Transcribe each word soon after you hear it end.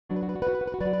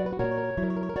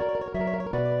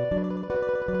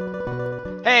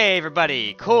Hey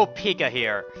everybody, CoolPika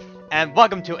here, and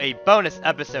welcome to a bonus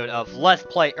episode of Let's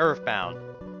Play Earthbound.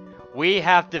 We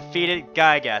have defeated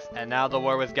Giygas, and now the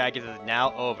war with Giygas is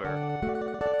now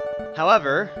over.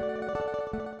 However,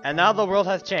 and now the world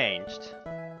has changed,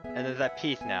 and is at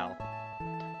peace now.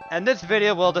 And this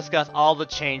video will discuss all the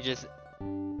changes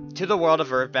to the world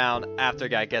of Earthbound after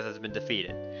Giygas has been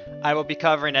defeated. I will be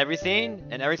covering every scene,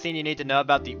 and everything you need to know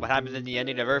about what happens in the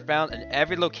ending of Earthbound, and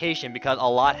every location because a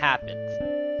lot happens.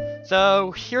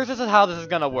 So, here's how this is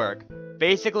gonna work.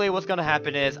 Basically, what's gonna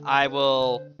happen is,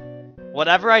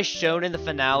 whatever I showed in the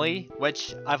finale,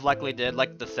 which I've luckily did,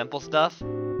 like the simple stuff,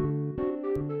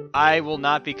 I will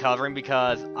not be covering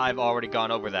because I've already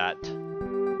gone over that.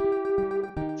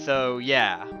 So,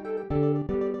 yeah.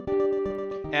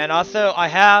 And also, I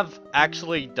have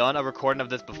actually done a recording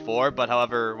of this before, but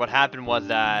however, what happened was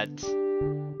that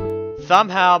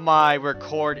somehow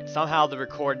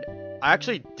I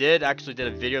actually did a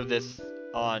video of this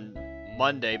on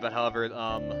Monday, but however,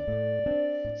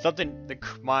 something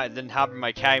didn't happen.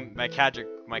 My capture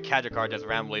card just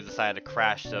randomly decided to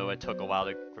crash, so it took a while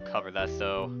to recover that.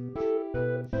 So,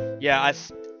 yeah,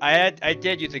 I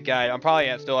did use a guide. I'm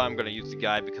gonna use the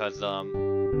guide because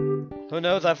who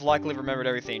knows? I've likely remembered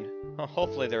everything.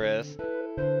 Hopefully there is.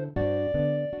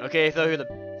 Okay,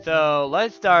 so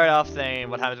let's start off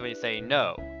saying what happens when you say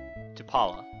no to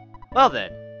Paula. Well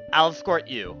then, I'll escort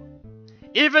you.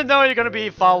 Even though you're gonna be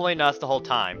following us the whole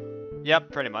time.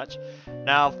 Yep, pretty much.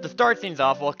 Now, to start things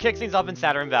off, we'll kick things off in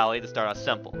Saturn Valley to start off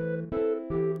simple.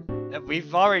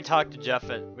 We've already talked to Jeff,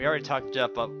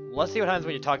 but let's see what happens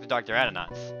when you talk to Dr.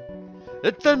 Ananias.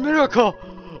 It's a miracle!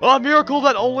 A miracle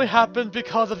that only happened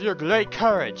because of your great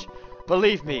courage.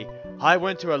 Believe me, I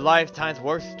went through a lifetime's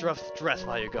worth of stress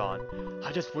while you're gone.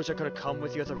 I just wish I could have come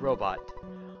with you as a robot.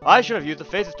 I should have used the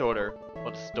face distorter.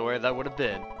 What a story that would have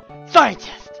been.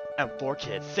 Scientist! And 4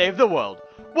 kids save the world.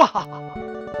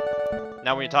 Wahaha!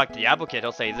 Now when you talk to the Apple Kid,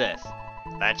 he'll say this.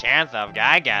 The chance of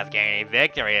Giygas gaining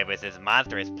victory with his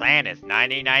monstrous plan is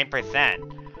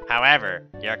 99%. However,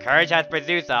 your courage has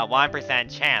produced a 1%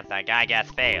 chance that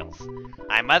Giygas fails.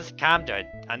 I must come to an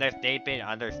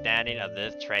understanding of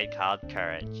this trait called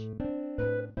courage.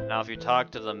 Now if you talk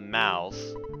to the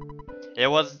mouse, it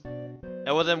was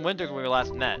in winter when we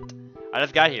last met. I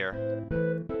just got here.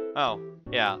 Oh,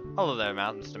 yeah. Hello there,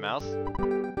 Mr. Mouse.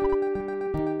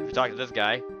 If you talk to this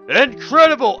guy,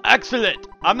 incredible! Excellent!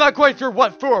 I'm not quite sure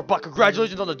what for, but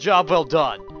congratulations on the job well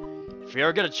done. If we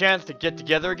ever get a chance to get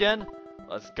together again,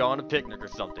 let's go on a picnic or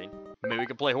something. Maybe we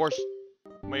can play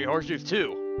horseshoes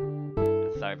too.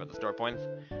 Sorry about the store points.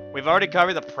 We've already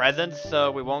covered the presents,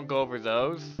 so we won't go over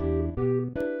those.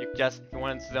 If you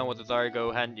want to know what those are,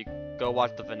 go ahead and you go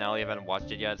watch the finale. I haven't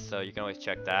watched it yet, so you can always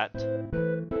check that.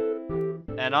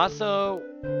 And also,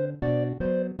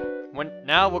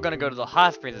 now we're gonna go to the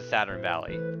hot springs of Saturn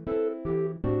Valley.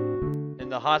 In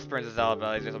the hot springs of Saturn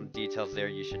Valley, there's some details there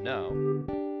you should know.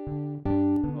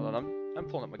 Hold on, I'm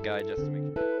pulling up my guide just to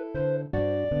make sure.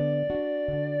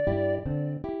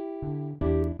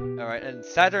 Alright, and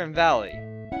Saturn Valley.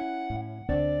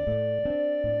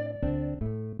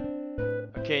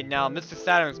 Okay, now Mr.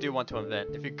 Saturn's do want to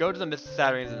invent. If you go to the Mr.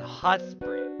 Saturn's in Hot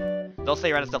Spring, they'll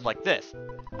say random stuff like this.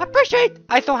 Appreciate!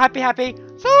 I so happy!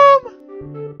 Zoom!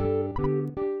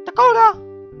 Dakota!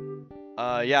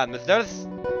 Yeah, Mr.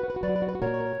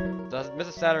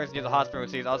 Saturn's near the hot spring,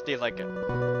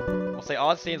 we'll say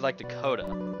odd scenes like Dakota.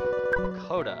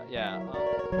 Dakota, yeah.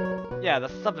 Yeah,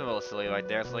 that's something a little silly right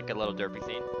there. It's like a little derpy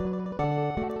scene.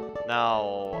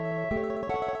 Now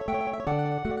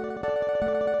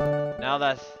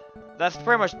that's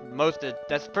pretty much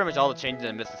all the changes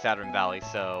in Mr. Saturn Valley.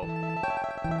 So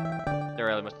there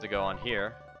really much to go on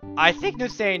here. I think new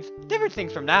sayings, different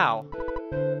things from now.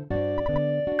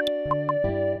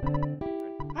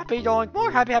 Happy doink,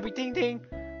 more happy ding ding,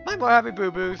 my more happy boo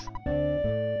boos.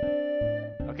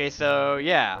 Okay, so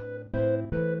yeah.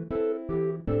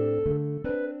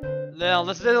 Now,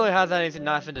 this literally has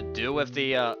nothing to do with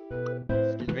the,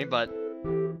 excuse me, but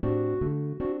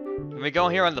when we go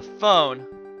here on the phone,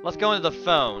 let's go into the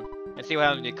phone and see what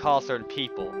happens when you call certain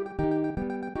people.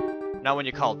 Now, when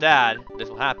you call Dad, this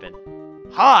will happen.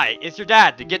 Hi, it's your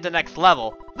dad to get to the next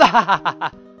level.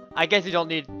 I guess I don't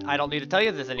need to tell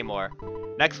you this anymore.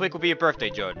 Next week will be your birthday,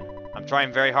 Jordan. I'm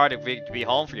trying very hard to be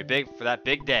home for that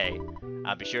big day.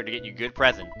 I'll be sure to get you a good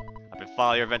present. I've been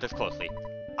following your adventures closely.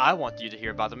 I want you to hear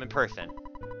about them in person.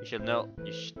 You should know.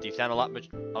 You sound a lot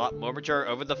more mature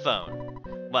over the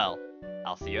phone. Well,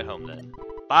 I'll see you at home then.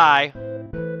 Bye.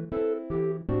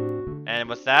 And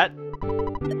what's that?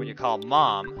 When you call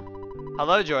Mom,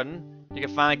 hello, Jordan. You can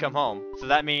finally come home. So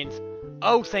that means,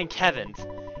 oh, St. Kevin's.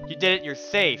 You did it, you're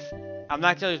safe. I'm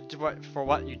not gonna do what for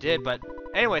what you did, but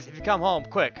anyways, if you come home,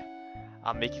 quick.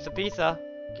 I'll make you some pizza.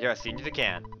 Get here as soon as you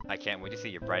can. I can't wait to see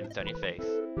your bright and sunny face.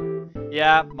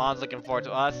 Yeah, Mom's looking forward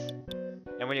to us.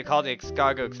 And when you call the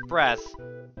Escargot Express...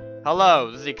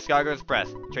 Hello, this is the Escargot Express.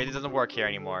 Tracy doesn't work here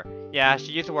anymore. Yeah,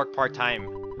 she used to work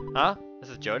part-time. Huh?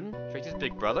 This is Jordan? Tracy's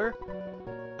big brother?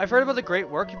 I've heard about the great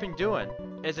work you've been doing.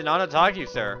 It's an honor to talk to you,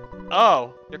 sir.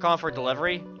 Oh, you're calling for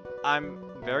delivery? I'm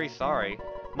very sorry.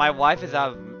 My wife is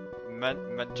out of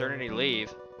maternity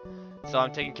leave, so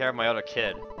I'm taking care of my other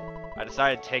kid. I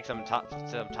decided to take some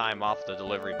time off the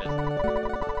delivery business.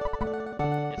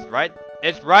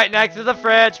 It's right next to the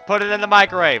fridge. Put it in the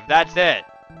microwave. That's it.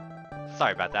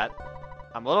 Sorry about that.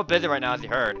 I'm a little busy right now, as you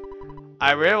heard.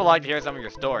 I really would like to hear some of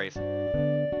your stories.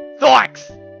 Thoix!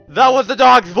 That was the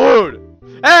dog's food!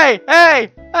 Hey!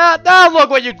 Hey! Now look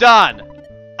what you've done!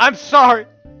 I'm sorry.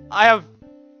 I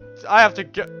have to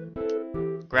go.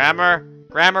 Grammar?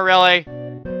 Grammar, really?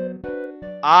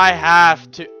 I have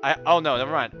to. Oh no,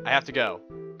 never mind. I have to go.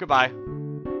 Goodbye.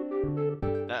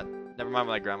 Never mind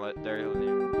my grandma. There you go.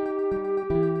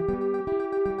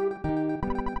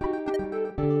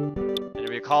 And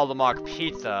if you call the Mark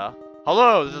Pizza.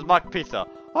 Hello, this is Mark Pizza.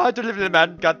 Our delivery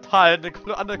man got tired and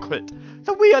quit.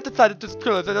 So we have decided to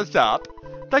close the shop.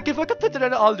 Thank you for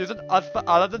considering all using us for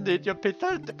all of the needs your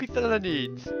pizza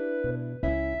needs.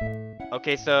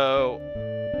 Okay, so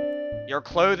you're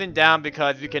closing down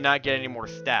because you cannot get any more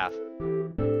staff.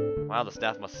 Wow, the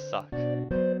staff must suck.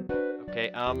 Okay,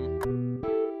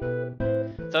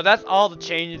 so that's all the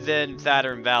changes in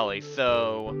Saturn Valley.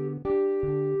 So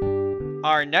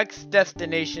our next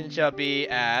destination shall be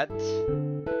at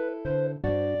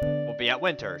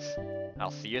Winters.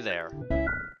 I'll see you there.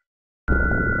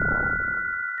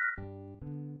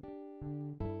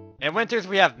 In Winters,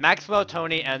 we have Maxwell,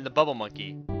 Tony, and the Bubble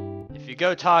Monkey. If you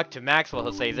go talk to Maxwell,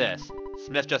 he'll say this.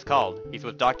 Smith just called. He's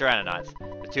with Dr. Ananias.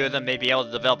 The two of them may be able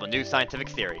to develop a new scientific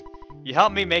theory. You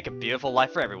helped me make a beautiful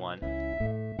life for everyone.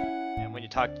 And when you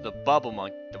talk to the Bubble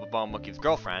Monkey's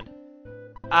girlfriend.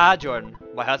 Ah, Jordan.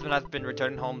 My husband has been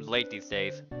returning home late these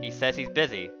days. He says he's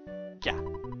busy. Yeah.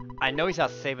 I know he's out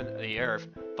saving the Earth,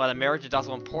 but a marriage is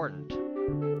also important.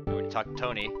 And when you talk to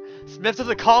Tony. Smith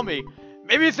doesn't call me.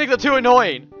 Maybe he thinks I'm too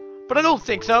annoying. But I don't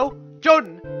think so.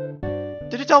 Jordan!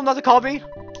 Did you tell him not to call me?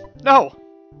 No.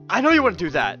 I know you wouldn't do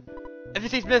that. If you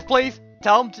see Smith, please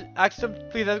tell him to ask him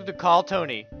please to call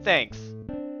Tony. Thanks.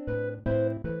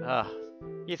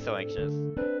 He's so anxious.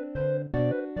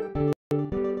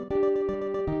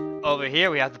 Over here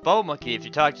we have the Bubble Monkey. If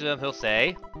you talk to him, he'll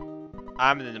say,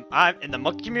 I'm in the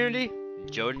monkey community.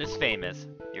 Jordan is famous.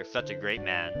 You're such a great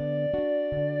man.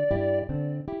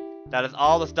 That is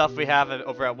all the stuff we have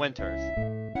over at Winters.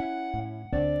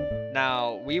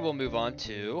 Now, we will move over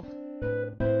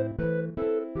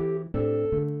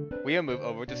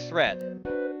to Thread.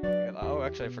 Oh,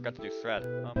 actually, I forgot to do Thread.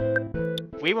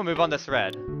 We will move on to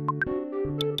Thread.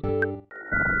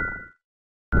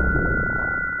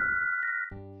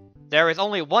 There is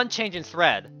only one change in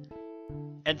Thread.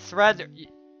 And Thread...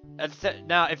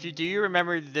 Now, do you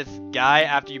remember this guy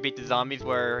after you beat the zombies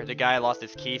where the guy lost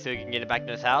his key so he can get it back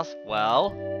to his house?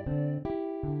 Well...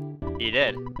 he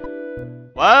did.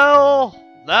 Well,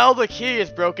 now the key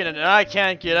is broken and I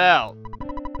can't get out.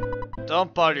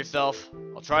 Don't bother yourself.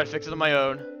 I'll try to fix it on my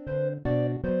own.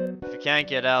 If you can't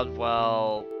get out,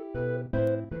 well...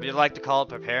 would you like to call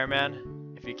up a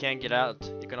repairman? If you can't get out,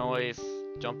 you can always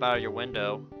jump out of your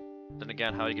window. Then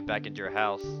again, how do you get back into your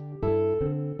house?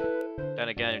 Then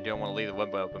again, you don't want to leave the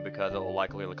window open because it will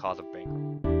likely cause a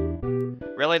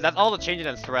bankrupt. Really, that's all the changes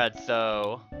in Thread,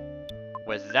 so...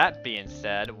 with that being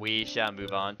said, we shall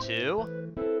move on to...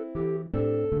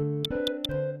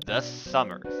 the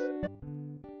Summers.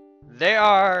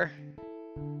 There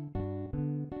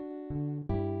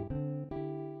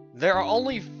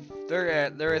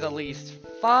is at least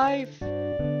 5...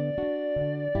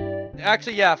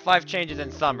 actually, yeah, 5 changes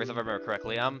in Summers, if I remember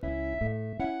correctly.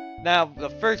 Now, the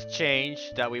first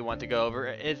change that we want to go over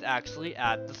is actually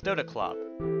at the Stoda Club.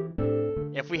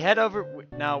 If we head over...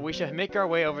 now, we should make our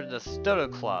way over to the Stoda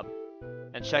Club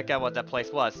and check out what that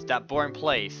place was. That boring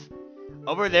place.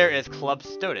 Over there is Club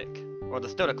Stodic, or the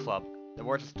Stoda Club. The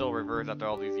words are still reversed after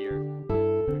all these years.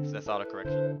 That's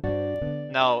autocorrection.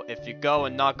 Now, if you go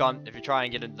and if you try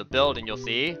and get into the building, you'll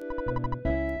see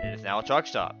it is now a truck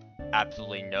stop.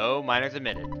 Absolutely no minors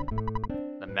admitted.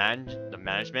 The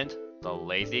management, the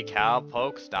lazy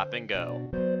cowpoke stop and go.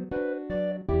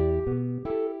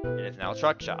 It is now a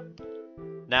truck shop.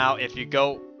 Now, if you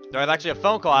go, there's actually a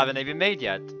phone call I haven't even made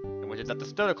yet, which is at the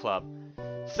Stoda Club.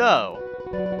 So,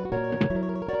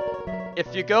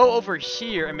 if you go over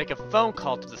here and make a phone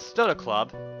call to the Soda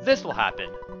Club, this will happen.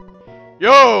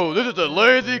 Yo, this is the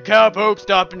Lazy Cowpoke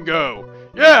Stop and Go.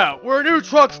 Yeah, we're a new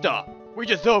truck stop. We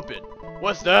just opened.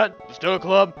 What's that? The Soda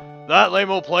Club? That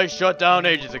lame old place shut down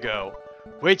ages ago.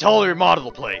 We totally remodeled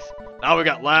the place. Now we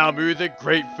got loud music,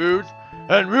 great foods,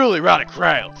 and really rowdy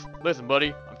crowds. Listen,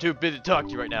 buddy, I'm too busy to talk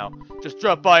to you right now. Just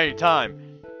drop by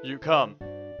anytime. You come.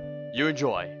 You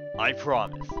enjoy. I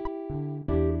promise.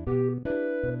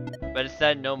 But it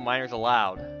said no minors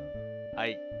allowed.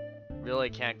 I really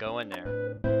can't go in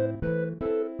there.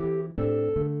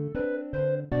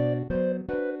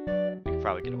 We could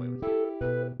probably get away with it.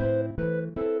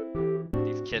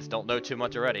 These kids don't know too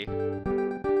much already.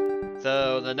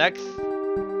 So the next...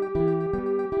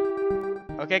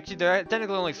 Okay, actually there are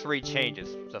technically only 3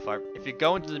 changes so far. If you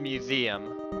go into the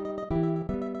museum...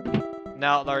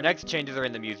 Now, our next changes are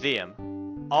in the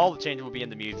museum. All the changes will be in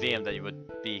the museum that you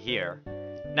would be here.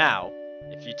 Now,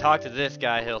 if you talk to this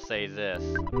guy, he'll say this.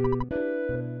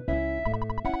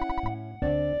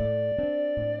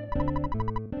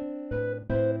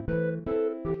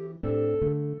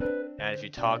 And if you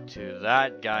talk to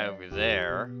that guy over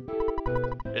there...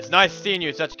 It's nice seeing you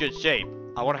in such good shape.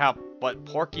 I wonder what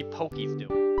Porky Pokey's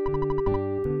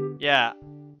doing. Yeah,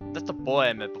 that's the boy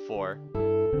I met before.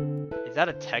 Is that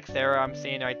a text error I'm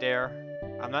seeing right there?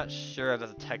 I'm not sure if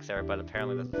that's a text error, but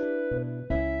apparently that's...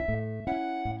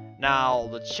 Now,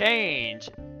 the change,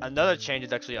 another change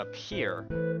is actually up here.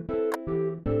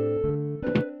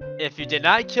 If you did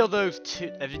not kill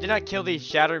these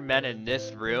shattered men in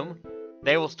this room,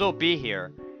 they will still be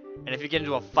here. And if you get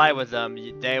into a fight with them,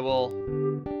 you'll be able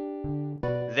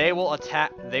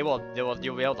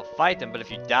to fight them, but if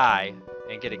you die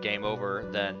and get a game over,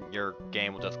 then your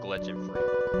game will just glitch and free.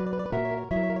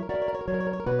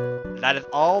 That is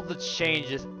all the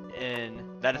changes in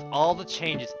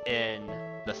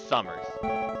the summers.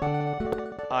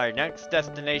 Our next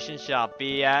destination should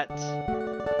be at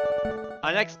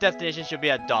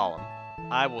Dahlem.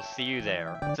 I will see you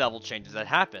there. Several changes that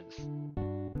happens.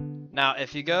 Now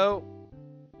if you go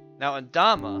in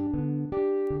Dama,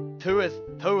 Pooh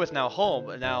is now home,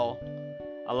 and now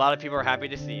a lot of people are happy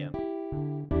to see him.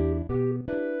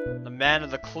 The man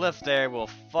of the cliff there will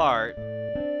fart.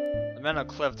 The man on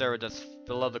the cliff there just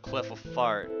below the cliff will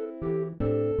fart.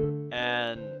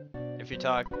 And if you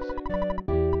talk the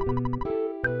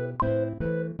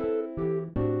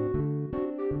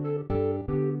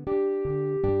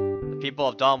people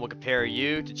of Dawn will compare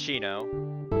you to Chino.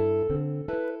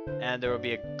 And there will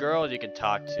be a girl you can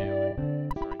talk to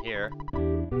right here.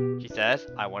 She says,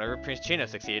 I wonder if Prince Chino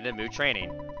succeeded in mood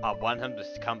training. I want him to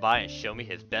come by and show me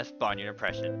his best Barnyard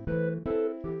impression.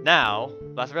 Now,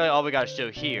 that's really all we gotta show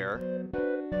here.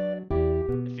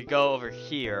 If you go over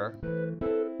here...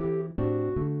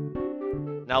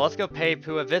 Now let's go pay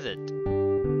Pooh a visit.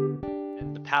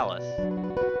 In the palace.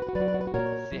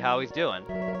 See how he's doing.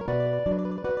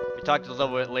 If we talk to the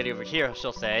little lady over here,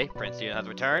 she'll say, Prince Chino has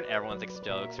returned, everyone's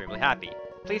still extremely happy.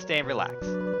 Please stay and relax.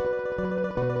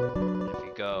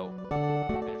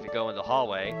 If you go in the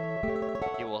hallway,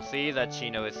 you will see that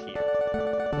Chino is here.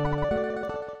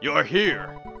 You're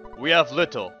here! We have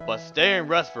little, but stay and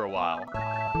rest for a while.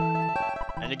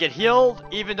 And you get healed,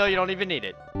 even though you don't even need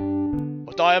it.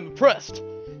 But I am impressed!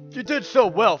 You did so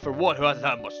well for one who hasn't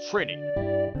had much training.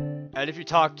 And if you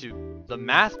talk to the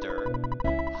master,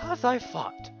 as I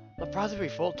thought, the prize will be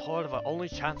full toward of our only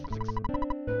chance for success.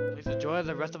 Please enjoy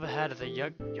the rest of ahead as a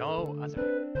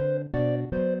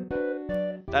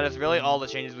That is really all the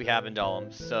changes we have in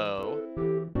Dahlem. So,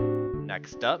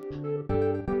 next up,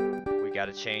 we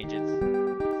gotta change it.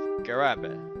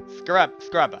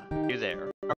 Scrabba, you there.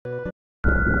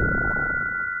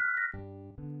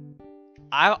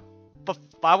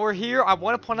 While we're here, I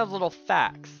want to point out little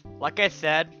facts. Like I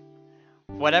said,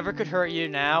 whatever could hurt you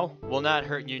now will not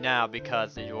hurt you now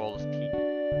because of your oldest peak.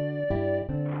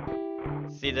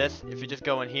 See this? If you just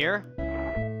go in here,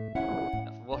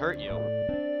 nothing will hurt you.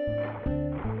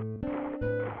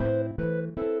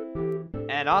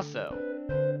 And also,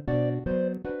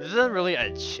 this isn't really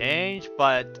a change,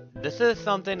 but this is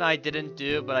something I didn't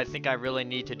do, but I think I really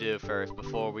need to do first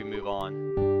before we move on.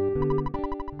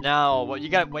 Now, what you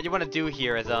want to do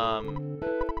here is,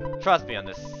 trust me on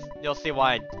this. You'll see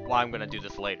why I'm gonna do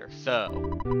this later. So,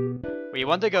 we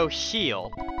want to go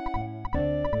heal,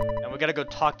 and we gotta go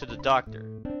talk to the doctor.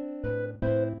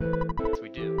 Yes, we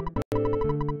do.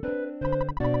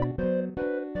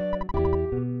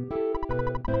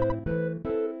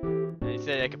 And he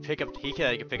said I could pick up. He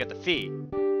could pick up the feet.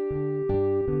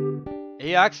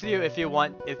 He asks you if you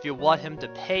want him to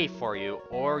pay for you,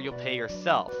 or you'll pay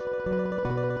yourself.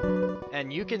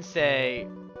 And you can say,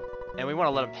 and we want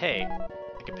to let him pay.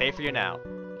 He can pay for you now.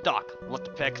 Doc, let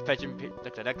the next patient.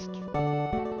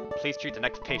 Please treat the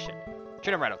next patient.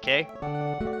 Treat him right, okay?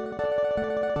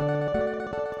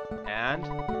 And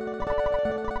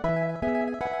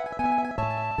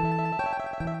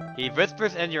he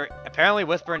whispers in your. Apparently,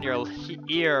 whisper in your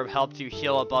ear helps you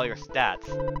heal up all your stats.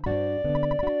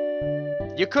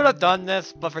 You could have done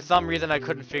this, but for some reason I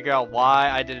couldn't figure out why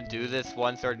I didn't do this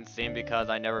one certain scene because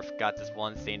I never got this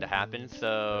one scene to happen,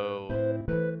 so...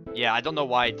 Yeah, I don't know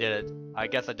why I did it. I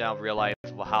guess I didn't realize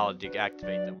how to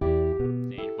activate them.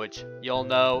 Scene, which you'll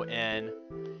know in...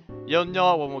 You'll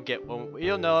know it when we'll get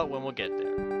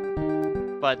there.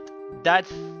 But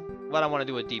that's what I want to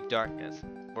do with Deep Darkness.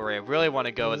 Where I really want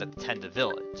to go is at the Tenda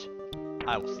Village.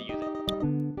 I will see you there.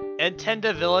 In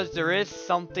Tenda Village, there is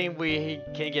something we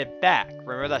can get back.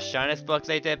 Remember that shyness book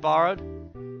they borrowed?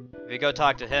 If you go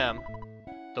talk to him,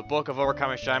 the book of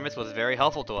overcoming shyness was very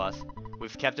helpful to us.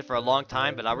 We've kept it for a long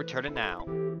time, but I'll return it now.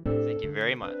 Thank you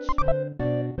very much.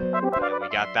 And we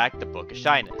got back the book of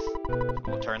shyness.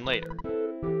 We'll return later.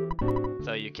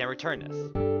 So you can return this.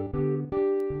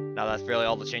 Now that's really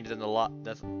all the changes in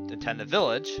that's the Tenda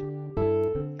Village.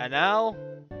 And now,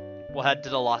 we'll head to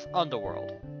the Lost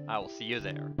Underworld. I will see you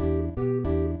there.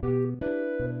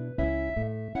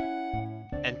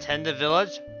 In Tenda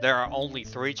Village, there are only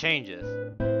 3 changes.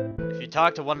 If you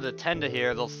talk to one of the Tenda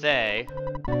here, they'll say,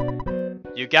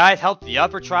 "You guys helped the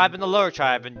upper tribe and the lower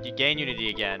tribe and you gain unity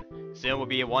again. Soon we'll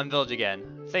be in one village again.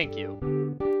 Thank you."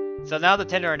 So now the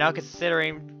Tenda are now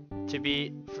considering to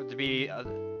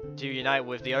unite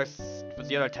with the other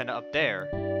Tenda up there.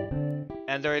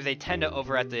 And there is a Tenda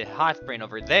over at the hot spring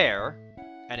over there.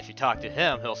 And if you talk to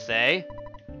him, he'll say,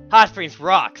 "Hot Springs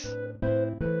rocks!"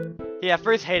 He at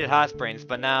first hated hot springs,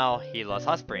 but now he loves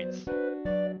hot springs.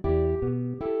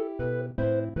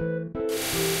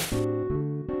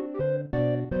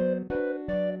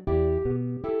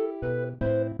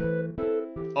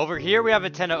 Over here, we have a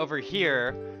Tenda over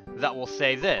here that will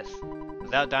say this.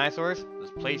 Without dinosaurs,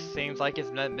 this place seems like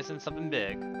it's missing something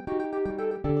big.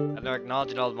 And they're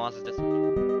acknowledging all the monsters disappeared.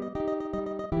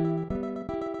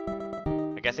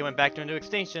 I guess they went back to a new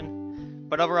extinction.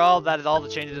 But overall, that is all the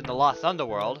changes in the Lost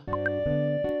Underworld.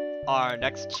 Our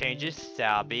next changes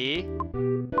shall be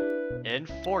in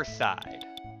Forside.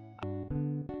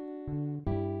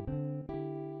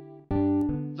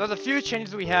 There's a few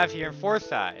changes we have here in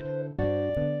Forside.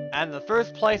 And the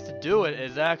first place to do it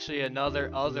is actually other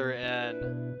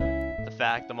in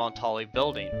the Montali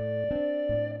building.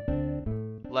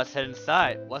 Let's head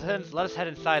inside. Let us head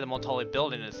inside the Montali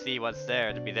building and see what's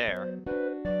there to be there.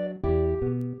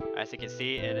 As you can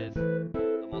see, it is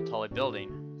the Montali building.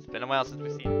 It's been a while since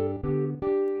we've seen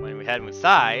it. When we head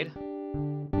inside,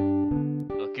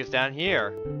 look who's down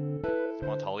here. It's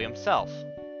Montali himself.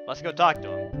 Let's go talk to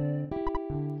him.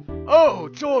 "Oh,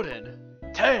 Jordan!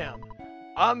 Tam!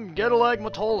 I'm Getalag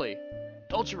Montali.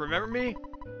 Don't you remember me?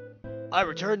 I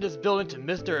returned this building to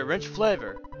Mr. Wrench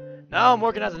Flavor. Now I'm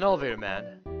working as an elevator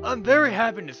man. I'm very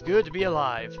happy and it's good to be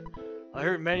alive. I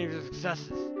heard many of your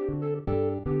successes."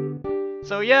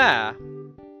 So yeah,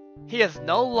 he is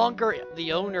no longer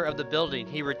the owner of the building.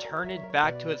 He returned it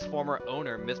back to its former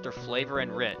owner, Mr. Flavor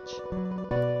and Wrench.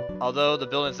 Although the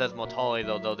building says Montali,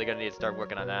 though they're gonna need to start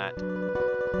working on that.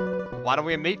 Why don't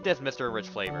we meet this Mr. Rich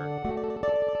Flavor?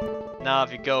 Now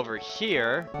if you go over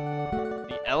here,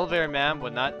 the elevator man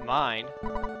would not mind.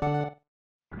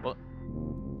 Well,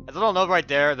 as a little note right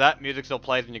there, that music still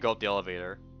plays when you go up the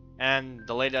elevator. And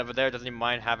the lady over there doesn't even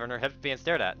mind having her hips being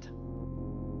stared at.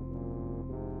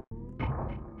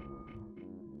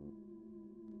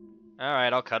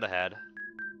 Alright, I'll cut ahead.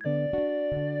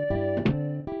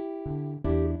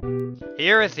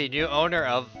 Here is the new owner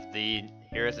of the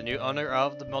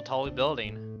Montali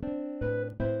building.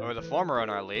 Or the former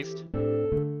owner, at least.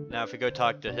 Now if we go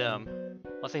talk to him,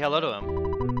 let's say hello to him.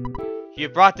 "You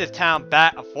brought this town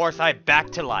of Forside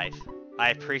back to life. I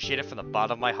appreciate it from the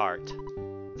bottom of my heart.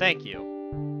 Thank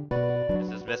you. This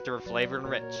is Mr. Flavor and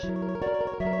Rich."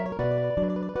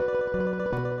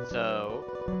 So,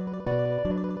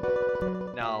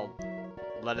 now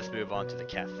let us move on to the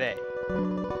cafe.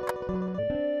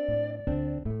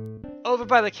 Over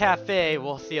by the cafe,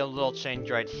 we'll see a little change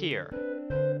right here.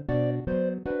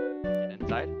 Get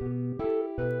inside.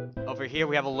 Over here,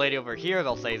 we have a lady over here.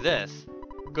 They'll say this.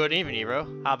 "Good evening, Hero.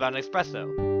 How about an espresso?"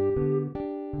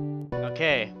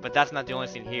 Okay, but that's not the only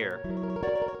scene here.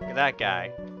 Look at that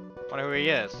guy. Wonder who he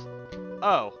is.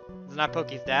 Oh, isn't that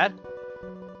Poki's dad?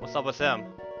 What's up with him?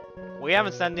 We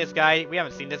haven't seen this guy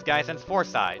since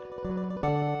Forside.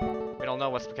 We don't know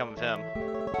what's become of him.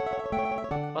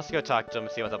 Let's go talk to him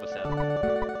and see what's up with him.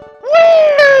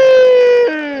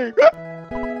 Whee!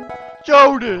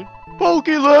 Jordan!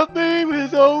 Pokey left me with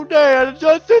his own dad and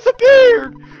just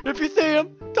disappeared! If you see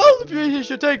him, tell him he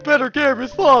should take better care of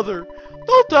his father.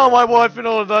 Don't tell my wife and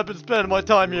all that I've been spending my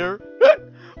time here.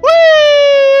 Whee!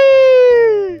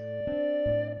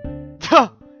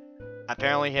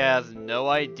 Apparently he has no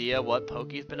idea what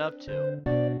Pokey's been up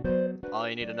to. All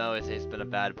you need to know is he's been a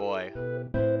bad boy.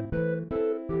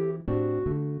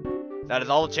 That is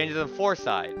all the changes in 4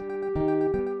 side.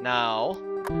 Now,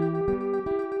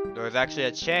 there's actually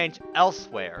a change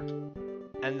elsewhere.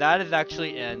 And that is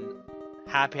actually in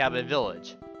Happy Habit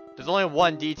Village. There's only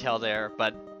one detail there,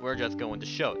 but we're just going to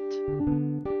show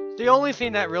it. The only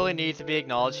thing that really needs to be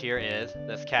acknowledged here is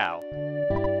this cow.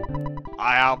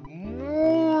 I have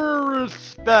more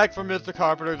respect for Mr.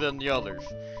 Carpenter than the others.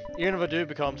 Even if I do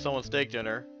become someone's steak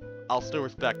dinner, I'll still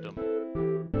respect him.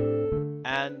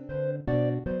 And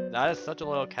that is such a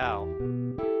loyal cow.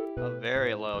 A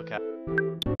very loyal cow.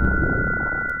 One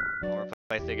more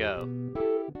place to go.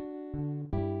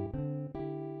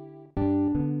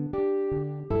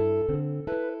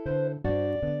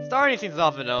 Starting seems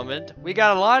off an omen. We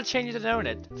got a lot of changes to own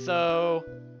it. So,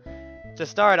 to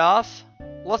start off,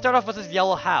 let's start off with this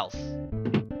yellow house.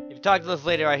 If you talk to this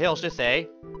lady right here, she'll say,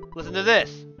 listen to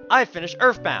this. I finished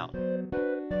Earthbound.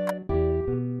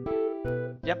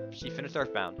 Yep, she finished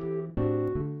Earthbound.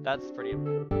 That's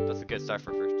a good start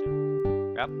for first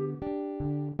 2. Yep.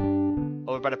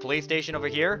 Over by the police station over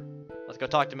here, let's go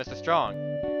talk to Mr. Strong.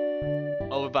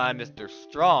 Over by Mr.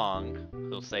 Strong,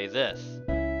 he'll say this.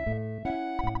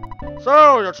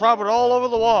 So, you traveled all over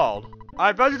the world.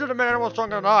 I bet you didn't meet anyone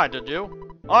stronger than I, did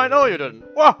you? I know you didn't.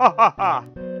 Wahahaha!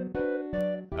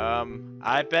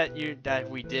 I bet you that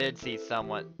we did see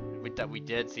someone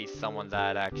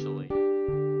that actually...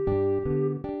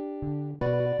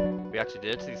 We actually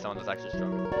did see someone that's actually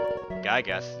stronger.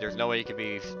 Giygas, there's no way you could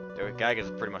be... Giygas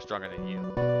is pretty much stronger than you.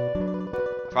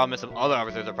 The problem is some other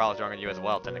officers are probably stronger than you as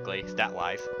well, technically,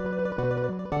 stat-wise.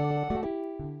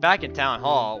 Back in Town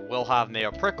Hall, we'll have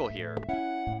Mayor Prickle here.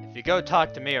 If you go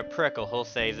talk to Mayor Prickle, he'll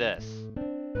say this.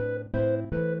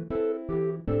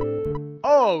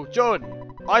 Oh,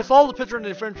 Jordan! I saw the picture in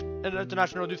the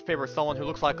international newspaper of someone who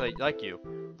looks like you.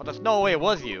 But there's no way it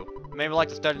was you. Maybe like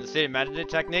to study the city management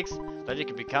techniques, so you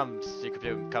could become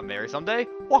mayor someday?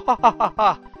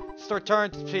 Wahahaha! Just return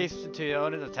to peace to the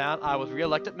owner of the town. I was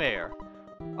re-elected mayor.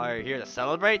 Are you here to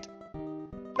celebrate?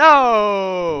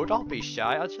 No! Don't be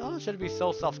shy. I shouldn't be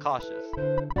so self-cautious.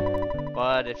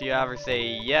 But if you ever say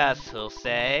yes, he'll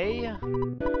say...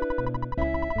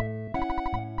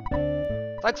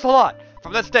 Thanks a lot!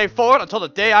 From this day forward until the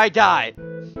day I die,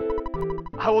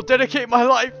 I will dedicate my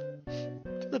life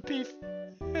to the peace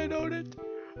and own it.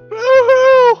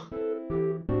 Woohoo!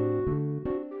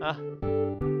 Huh?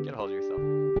 Get a hold of yourself.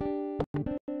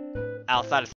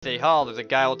 Outside of City Hall, there's a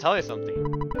guy who will tell you something.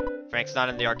 Frank's not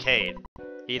in the arcade.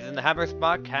 He's in the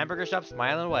hamburger shop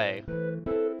smiling away.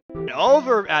 And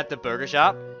over at the burger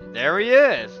shop, there he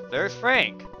is. There's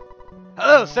Frank.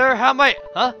 Hello, sir. How am I?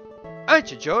 Huh? Aren't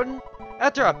you, Jordan?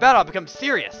 After our battle, I've become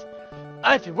serious.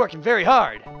 I've been working very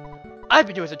hard. I've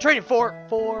been doing some training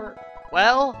for,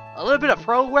 well, a little bit of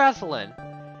pro wrestling.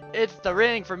 It's the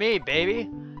ring for me, baby.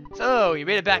 So, you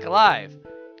made it back alive.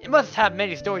 You must have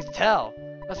many stories to tell.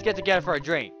 Let's get together for a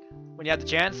drink. When you have the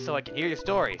chance, so I can hear your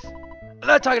stories. I'm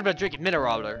not talking about drinking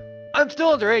mineral water. I'm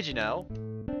still underage, you know.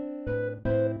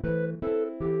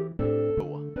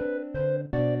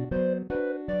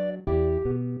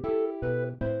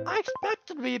 I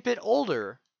expected to be a bit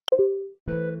older.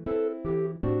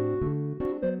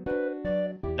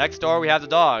 Next door we have the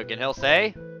dog, and he'll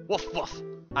say, woof woof,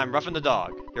 I'm roughing the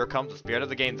dog. Here comes the spirit of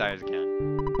the game designers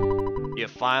again. You're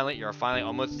finally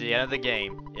almost to the end of the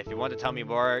game. If you want to tell me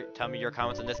your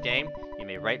comments on this game, you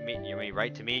may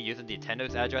write to me using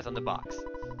Nintendo's address on the box.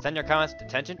 Send your comments to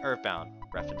Attention Earthbound,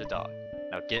 roughing the dog.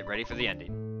 Now get ready for the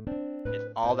ending. It's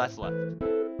all that's left.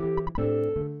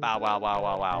 Wow, wow, wow,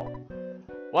 wow, wow.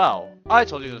 Well, I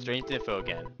told you some strange info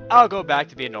again. I'll go back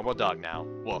to being a normal dog now.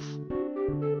 Woof.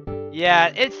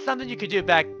 Yeah, it's something you could do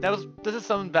back. This is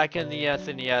something back in the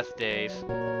SNES days.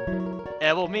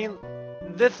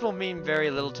 This will mean very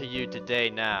little to you today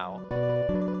now.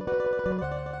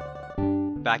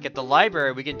 Back at the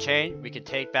library, we can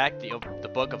take back the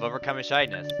book of Overcoming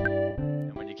Shyness.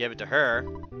 And when you give it to her,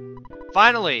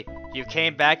 finally, you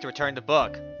came back to return the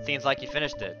book. Seems like you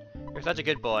finished it. You're such a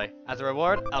good boy. As a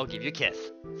reward, I'll give you a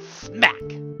kiss. Smack!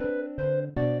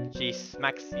 She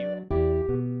smacks you.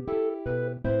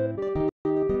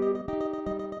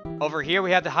 Over here,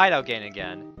 we have the hideout game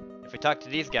again. If we talk to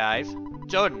these guys,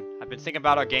 Jordan, I've been thinking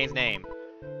about our game's name.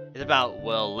 It's about,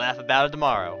 we'll laugh about it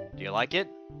tomorrow. Do you like it?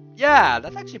 Yeah,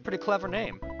 that's actually a pretty clever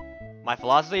name. My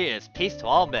philosophy is peace to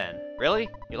all men. Really?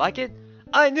 You like it?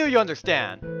 I knew you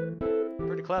understand!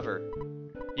 Pretty clever.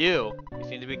 You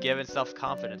seem to be given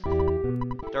self-confidence.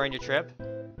 During your trip,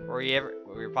 were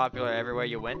you popular everywhere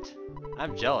you went?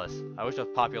 I'm jealous. I wish I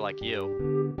was popular like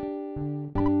you.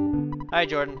 Hi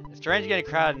Jordan. It's strange getting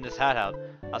crowded in this hideout.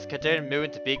 I was considering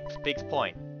moving to Beaks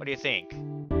Point. What do you think?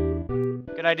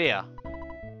 Good idea.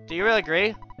 Do you really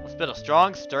agree? Let's build a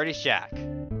strong, sturdy shack.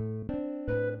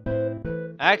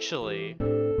 Actually,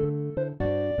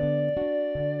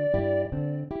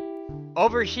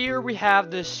 over here we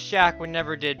have this shack we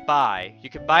never did buy. You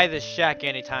could buy this shack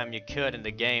anytime you could in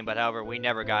the game, but however, we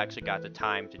never actually got the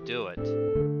time to do it.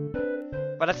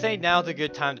 But I say now's a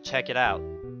good time to check it out.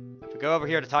 If we go over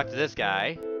here to talk to this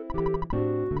guy,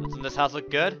 doesn't this house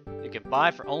look good? You can buy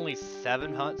for only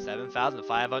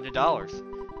 $7,500.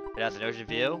 It has an ocean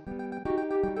view.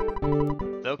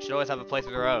 Folks should always have a place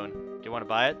of their own. Do you want to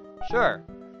buy it? Sure.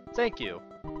 Thank you.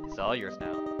 It's all yours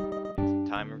now. Take some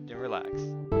time to relax.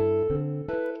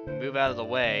 Move out of the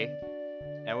way.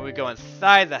 And when we go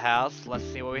inside the house, let's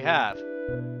see what we have.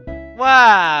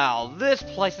 Wow! This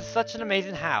place is such an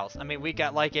amazing house. I mean, we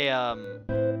got like a,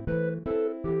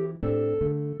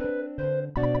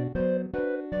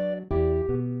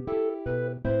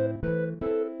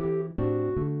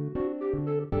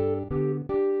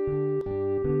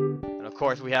 of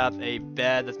course, we have a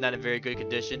bed that's not in very good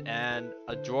condition and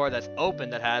a drawer that's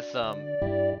open that has some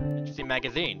interesting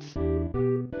magazines.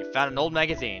 You found an old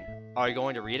magazine. Are you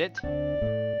going to read it?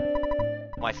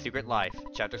 My Secret Life,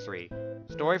 Chapter 3.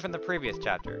 Story from the previous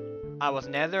chapter. I was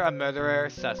neither a murderer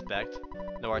suspect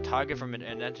nor a target from an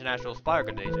international spy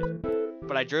organization,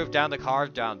 but I drove down the car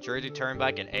down Jersey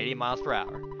Turnpike at 80 miles per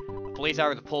hour. A police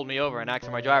officer pulled me over and asked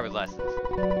for my driver's license.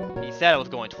 He said I was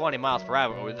going 20 miles per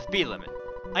hour over the speed limit.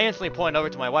 I instantly pointed over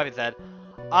to my wife and said,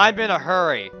 I'm in a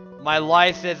hurry. My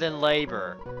life is in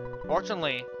labor.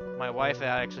 Fortunately, my wife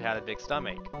actually had a big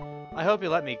stomach. I hope you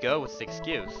let me go with this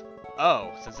excuse.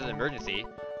 Oh, since it's an emergency,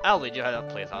 I'll lead you to the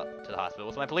hospital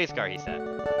with my police car, he said.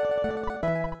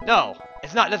 No,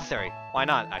 it's not necessary. Why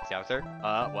not? Asked the officer.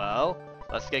 Well,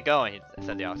 let's get going,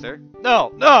 said the officer.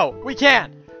 No, we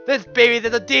can't. This baby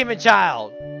is a demon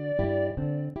child.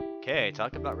 Okay,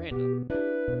 talk about random.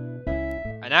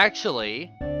 And actually,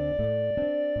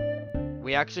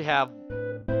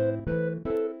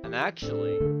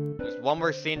 there's one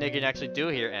more scene they can actually do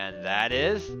here, and that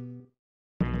is...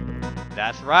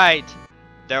 That's right!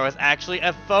 There was actually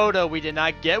a photo we did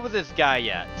not get with this guy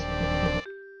yet.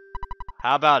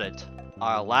 How about it?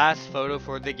 Our last photo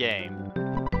for the game.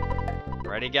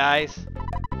 Ready, guys?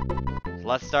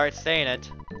 Let's start saying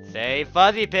it. Say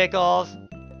Fuzzy Pickles!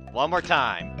 One more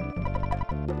time.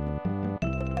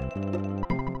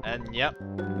 And yep.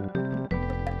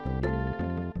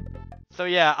 So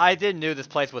yeah, I did knew this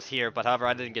place was here, but however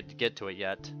I didn't get to it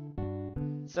yet.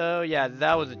 So yeah,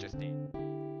 that was interesting.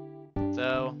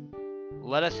 So,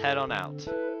 let us head on out.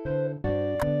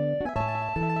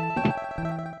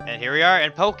 And here we are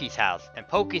in Pokey's house. In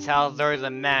Pokey's house, there is a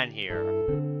man here.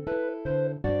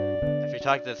 If you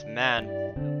talk to this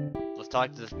man, let's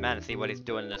talk to this man and see what he's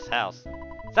doing in this house.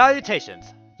 Salutations!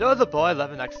 There's a boy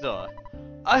living next door.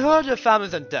 I heard your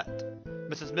family's in debt.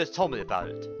 Mrs. Smith told me about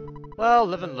it. Well,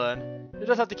 live and learn. You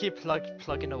just have to keep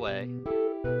plugging away.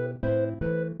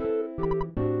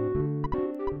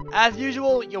 As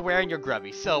usual, you're wearing your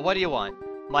grubby, so what do you want?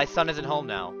 My son isn't home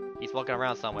now. He's walking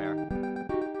around somewhere.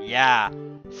 Yeah,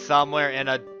 somewhere in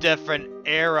a different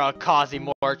era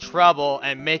causing more trouble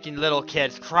and making little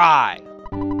kids cry.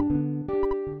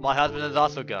 My husband is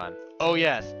also gone. Oh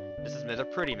yes, Mrs. Smith is a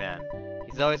pretty man.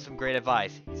 He's always some great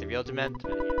advice. He's a real gentleman.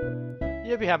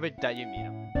 You'll be happy that you meet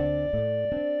him.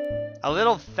 A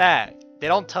little fact. They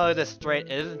don't tell you this straight.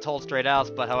 It isn't told straight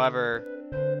out, but however...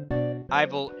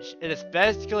 it is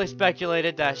basically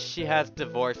speculated that she has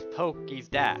divorced Pokey's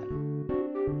dad.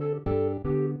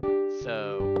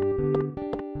 So...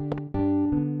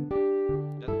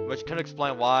 which could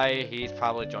explain why he's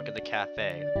probably drunk at the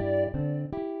cafe.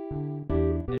 And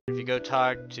if you go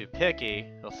talk to Picky,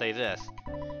 he'll say this.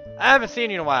 I haven't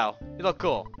seen you in a while. You look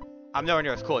cool. I'm nowhere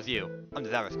near as cool as you. I'm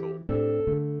just average cool.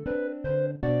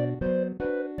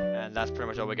 And that's pretty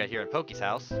much all we got here in Pokey's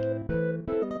house.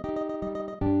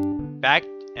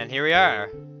 And here we are.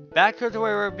 Back to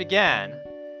where we began.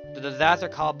 The disaster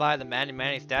caused by the Manny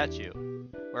Manny statue,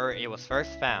 where it was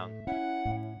first found.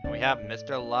 And we have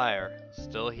Mr. Liar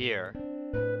still here.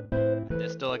 At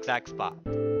this still exact spot.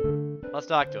 Let's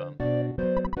talk to him.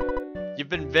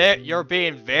 You're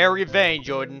being very vain,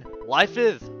 Jordan. Life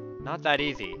is not that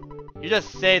easy. You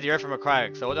just saved the Earth from a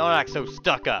crack, so don't act so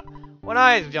stuck up. When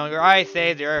I was younger, I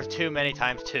saved the Earth too many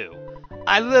times too.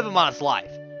 I live a modest life.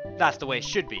 That's the way it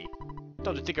should be.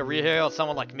 Don't you think a real hero is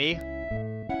someone like me?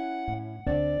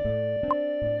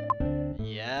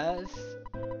 Yes.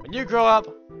 When you grow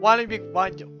up, why don't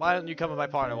you come with my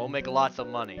partner? We'll make lots of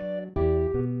money.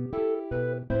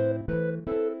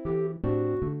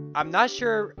 I'm not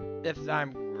sure if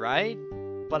I'm right,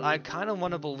 but I kind of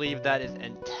want to believe that is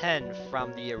intent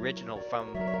from the original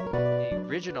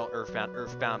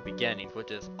Earthbound Beginnings,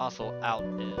 which is also out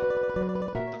in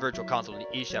the Virtual Console in the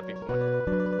eShop if you want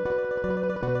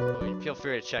it. Feel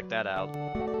free to check that out.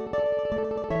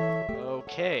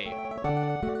 Okay.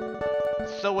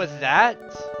 So with that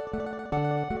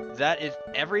is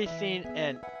everything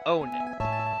and own it.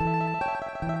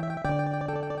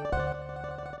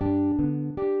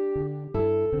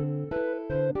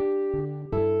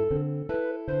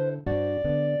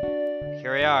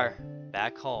 Here we are,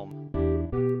 back home.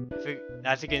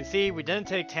 As you can see, we didn't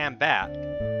take Tam back.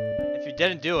 If you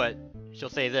didn't do it, she'll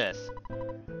say this.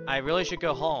 I really should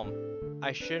go home.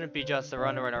 I shouldn't be just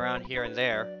running around here and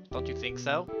there. Don't you think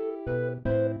so?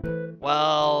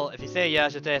 Well, if you say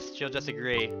yes, she'll just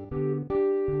agree.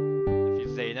 If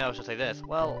you say no, she'll say this.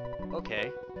 Well,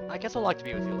 okay. I guess I'd like to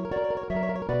be with you.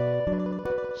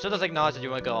 She'll just acknowledge that you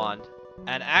want to go on.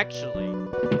 And actually,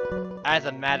 as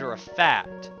a matter of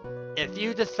fact, if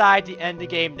you decide to end the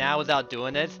game now without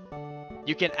doing this,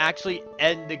 you can actually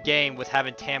end the game with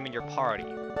having Tam in your party.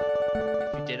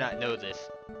 If you did not know this.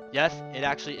 Yes, it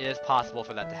actually is possible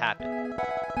for that to happen.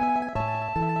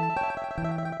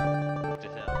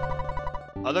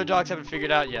 Other dogs haven't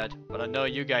figured out yet, but I know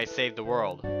you guys saved the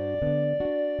world.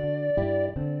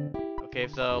 Okay,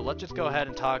 so let's just go ahead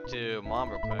and talk to Mom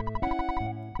real quick.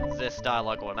 This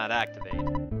dialogue will not activate.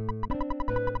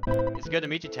 It's good to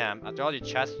meet you, Tam. After all your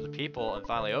chats with the people and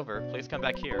finally over, please come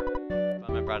back here. If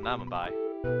I brought an by.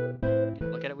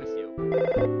 Look at it with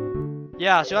you.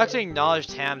 Yeah, she'll actually acknowledge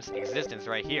Tam's existence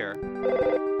right here.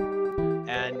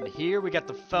 And here we got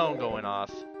the phone going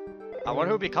off. I wonder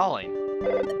who'll be calling.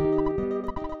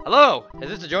 Hello, is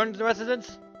this the Jordan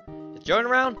residence? Is Jordan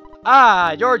around?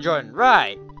 Ah, you're Jordan,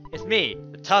 right. It's me,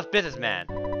 the tough businessman.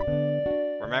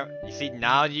 Remember,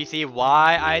 now you see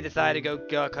why I decided to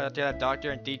go cut to that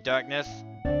doctor in deep darkness?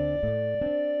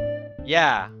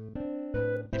 Yeah.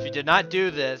 If you did not do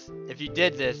this, if you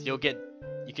did this, you can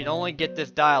only get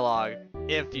this dialogue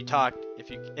if you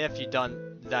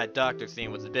done that doctor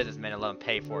scene with the businessman and let him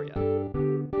pay for you.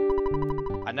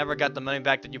 I never got the money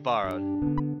back that you borrowed.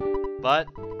 But,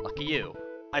 lucky you.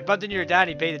 I bumped into your dad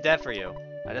and he paid the debt for you.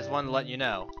 I just wanted to let you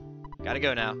know. Gotta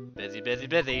go now. Busy, busy,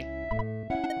 busy. And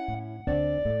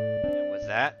with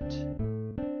that...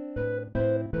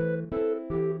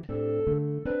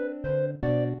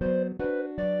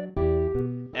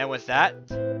 And with that...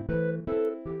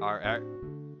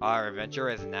 Our adventure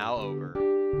is now over.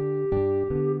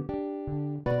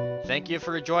 Thank you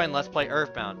for joining Let's Play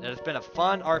Earthbound. It has been a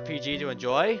fun RPG to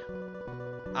enjoy.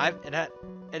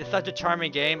 It is such a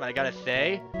charming game, I gotta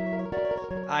say.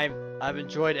 I've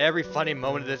enjoyed every funny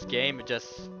moment of this game. It's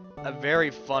just a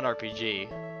very fun RPG.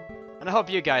 And I hope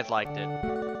you guys liked it.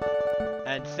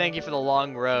 And thank you for the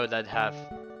long road that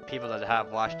people that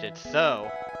have watched it.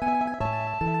 So,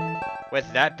 with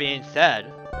that being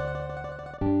said,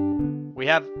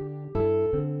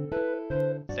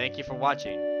 thank you for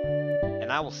watching.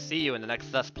 And I will see you in the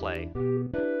next Let's Play.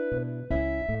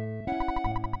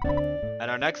 And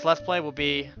our next Let's Play will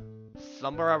be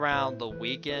somewhere around the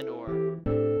weekend or...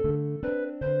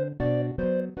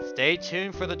 Stay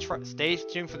tuned for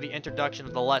the introduction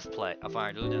of the Let's Play of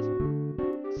Iron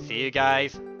Lunas. See you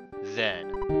guys then.